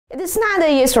It is not a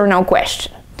yes or no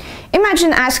question.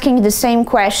 Imagine asking the same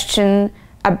question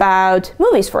about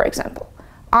movies, for example.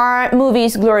 Are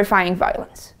movies glorifying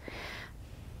violence?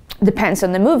 Depends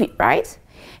on the movie, right?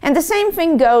 And the same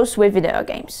thing goes with video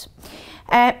games.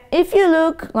 If you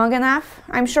look long enough,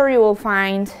 I'm sure you will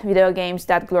find video games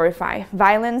that glorify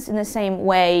violence in the same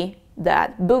way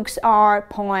that books are,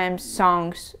 poems,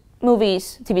 songs,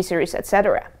 movies, TV series,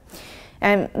 etc.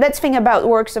 Let's think about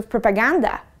works of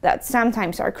propaganda that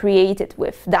sometimes are created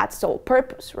with that sole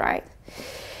purpose, right?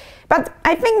 But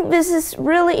I think this is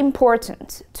really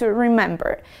important to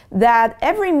remember that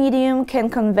every medium can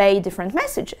convey different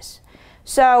messages.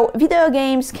 So video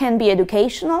games can be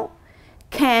educational,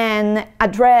 can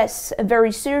address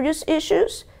very serious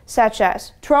issues such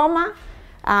as trauma,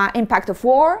 impact of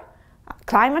war,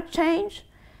 climate change,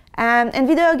 and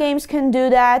video games can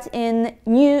do that in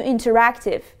new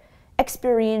interactive,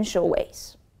 experiential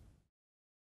ways.